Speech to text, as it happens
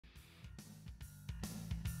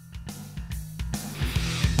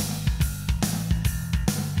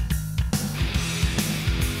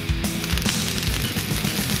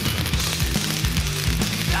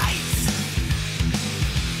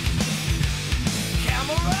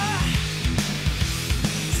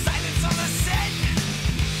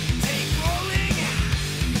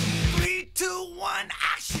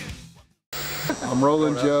I'm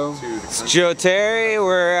Rolling Joe. It's Joe Terry.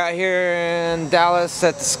 We're out here in Dallas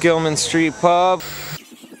at the Skillman Street Pub.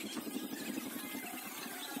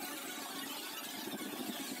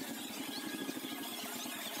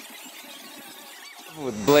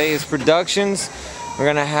 With BLASE Productions. We're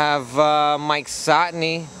gonna have Mike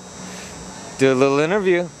Sotney do a little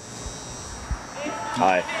interview.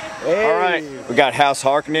 Hi. Hey. All right, we got House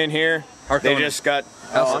Harkonnen here. Harkonnen. They just got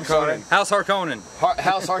House Harkonnen. House Harkonnen.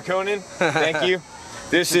 House Harkonnen. Thank you.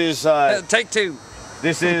 This is take two.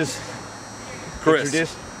 This is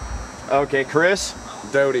Chris. Okay, Chris.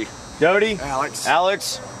 Dodie. Alex.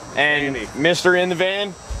 And Andy. Mr. in the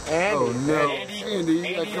van. Andy. Oh no. Andy,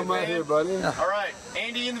 you gotta come out here, buddy. All right,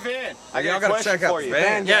 Andy in the van. I got got a question for you.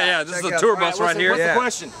 Yeah, this is the tour bus right here. What's the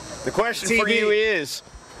question? The question for you is,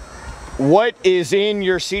 what is in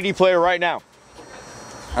your CD player right now?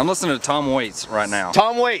 I'm listening to Tom Waits right now.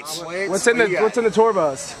 Tom Waits. What's in the tour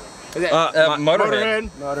bus? Motorhead.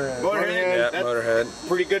 Motorhead. Yeah, Motorhead.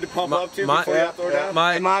 Pretty good to pump up to before you throw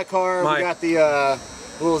down. In my car, we got the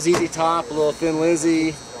little ZZ Top, a little Thin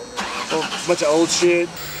Lizzy, a bunch of old shit.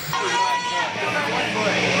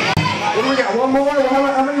 What do we got? One more?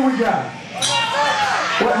 How many we got?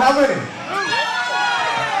 What? How many?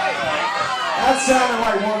 That sounded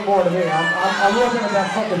like one more to me. I'm looking at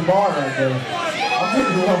that fucking bar right there. I'll give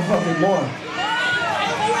you one fucking more.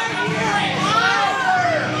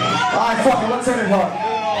 Alright, fuck it, let's hit it hard.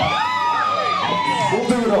 We'll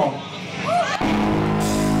do it all.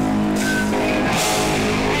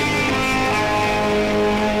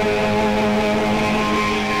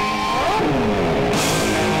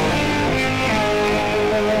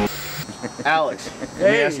 Alex,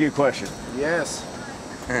 let me ask you a question. Yes.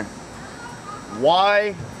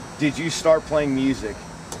 Why did you start playing music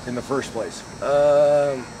in the first place?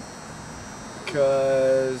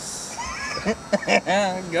 Cause...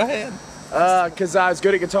 Go ahead. Cause I was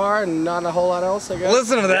good at guitar and not a whole lot else, I guess.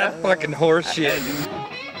 Listen to that fucking horse shit.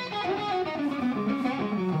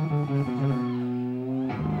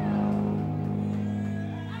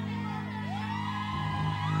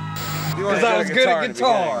 Because I was good at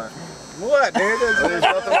guitar. What, dude? There's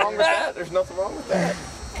nothing wrong with that. There's nothing wrong with that.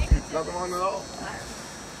 Nothing wrong at all.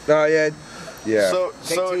 Oh yeah. So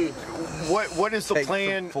what is the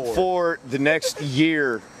plan for the next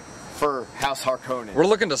year for House Harkonnen? We're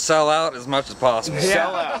looking to sell out as much as possible.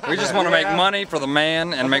 Sell out. We just want to make money for the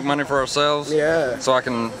man and make money for ourselves. Yeah. So I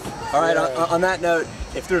can. All right. On that note,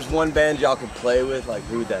 if there's one band y'all could play with, like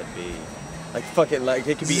who would that be? Like fucking like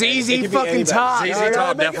it could be ZZ fucking Top. ZZ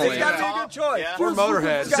Top definitely. It's gotta be a good choice. Yeah. Or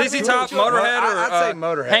Motorhead. ZZ Top, Motorhead, or I'd say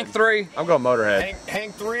Motorhead. Hank 3. I'm going Motorhead.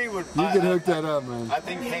 Hank 3 would. You can hook that up, man. I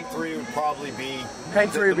think Hank 3 would probably be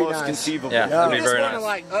Hank 3 would be most nice. conceivable. Yeah, that'd We be just very want to nice.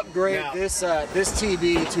 like upgrade this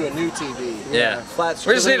TV to a new TV. Yeah. Flat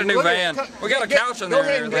We just need a new Look van. at- We got a couch in Go there.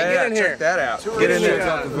 ahead and get in here. Check that out. Get in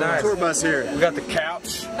there. Nice. Tour bus here. We got the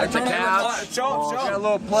couch. At the couch. Got a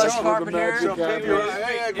little plush carpet here.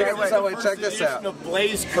 Check this out. The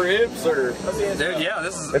BLASE cribs or Dude, yeah,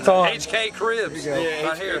 this is It's on. HK Cribs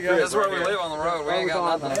right here. This is where we live on the road. We ain't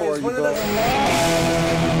got nothing. Before you go.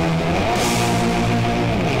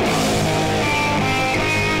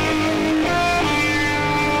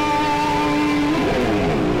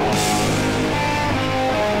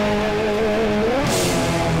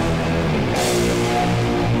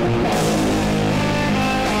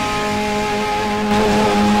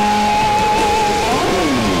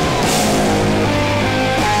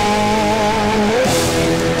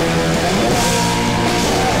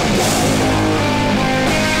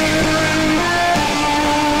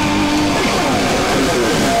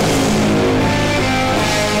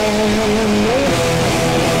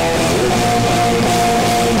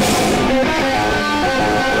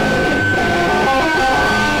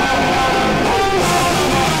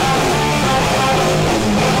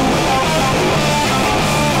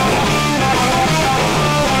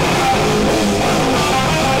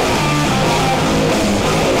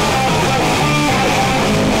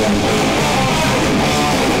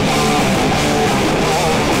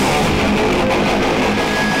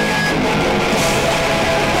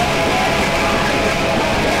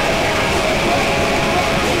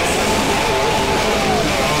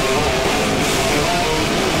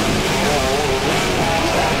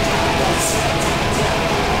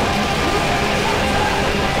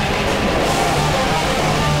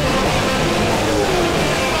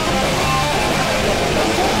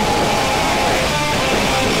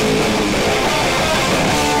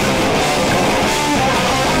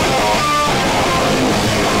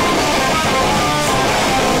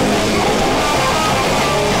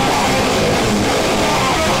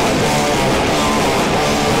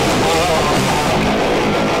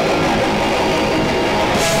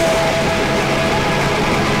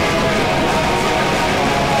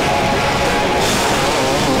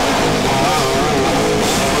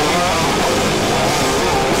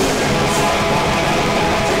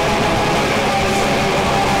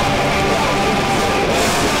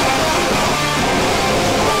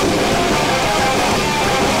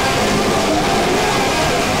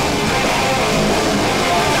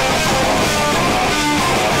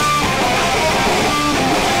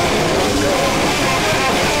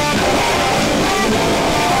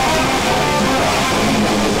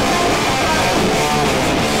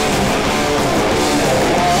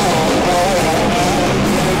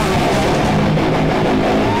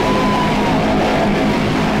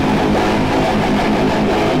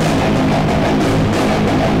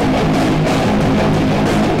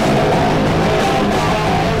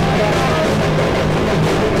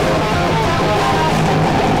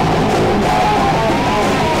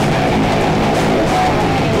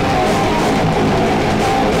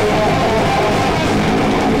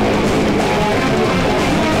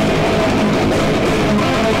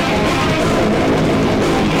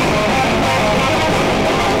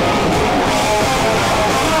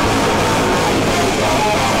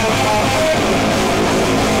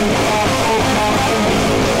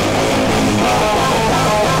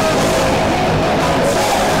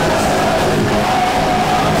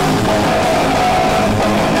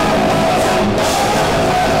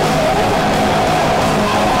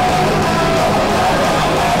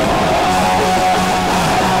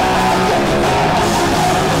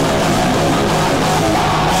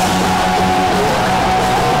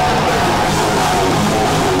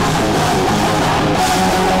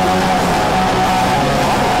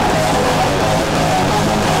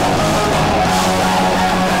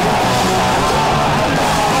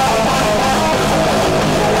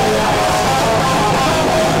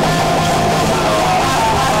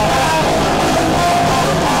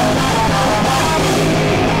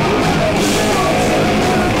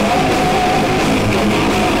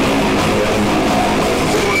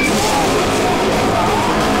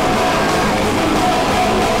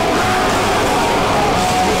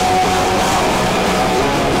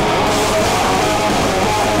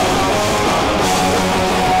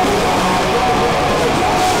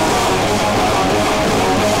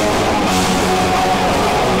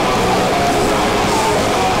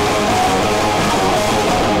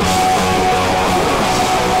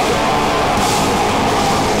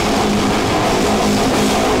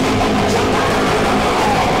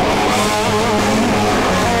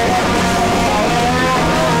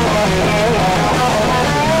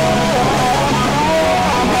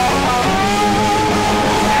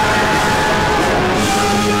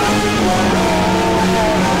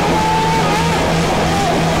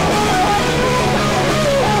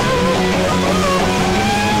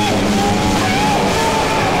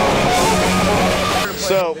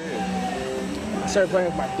 started playing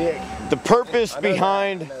with my dick. The purpose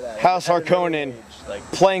behind House Harkonnen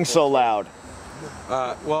playing so loud.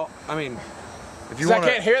 Well, I mean, if you I want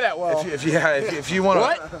can't hear that well. if you want to.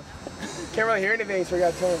 What? Can't really hear anything, so we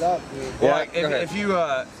gotta turn it up, dude. Well, like, if you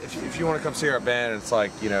want to come see our band, it's like,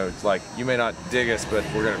 you know, it's like you may not dig us, but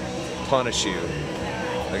we're gonna punish you.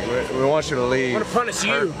 Like we want you to leave. We're gonna punish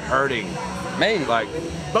you. Hurting. Me. Like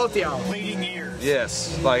both of y'all. Bleeding ears.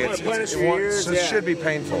 Yes. Like it should be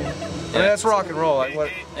painful. I mean, that's rock and roll. Like what?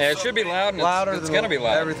 Yeah, it should be loud. And Louder it's than gonna be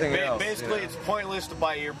loud. Everything else. Basically, it's pointless to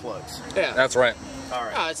buy earplugs. Yeah. That's right. All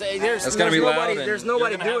right. It's gonna be loud. There's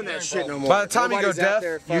nobody doing that shit no more. By the time you go Nobody's out deaf,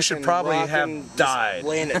 there you should fucking probably rocking, have just died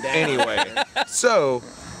laying it down. anyway. So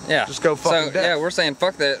Yeah. just go fucking deaf. Yeah, we're saying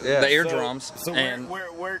fuck the eardrums. So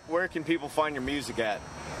where can people find your music at?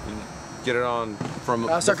 Get it on from the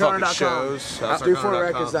HouseHarkonnen.com. fucking shows.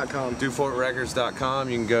 DoFortRecords.com. DoFortRecords.com.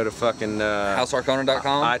 You can go to fucking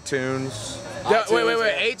HouseHarkonnen.com. iTunes.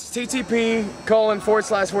 Wait.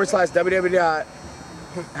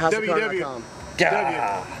 http://www.househarkonnen.com.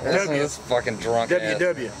 God, this fucking drunk ass.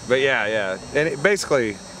 But yeah. And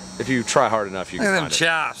basically, if you try hard enough, you Look can at find them it.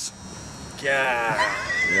 chops. Yeah.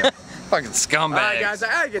 Fucking scumbags. Alright guys, I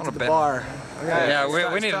gotta get to the bar. Yeah,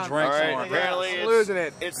 we need a drink All right, more. apparently Losing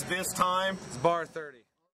it. It's this time. It's bar 30.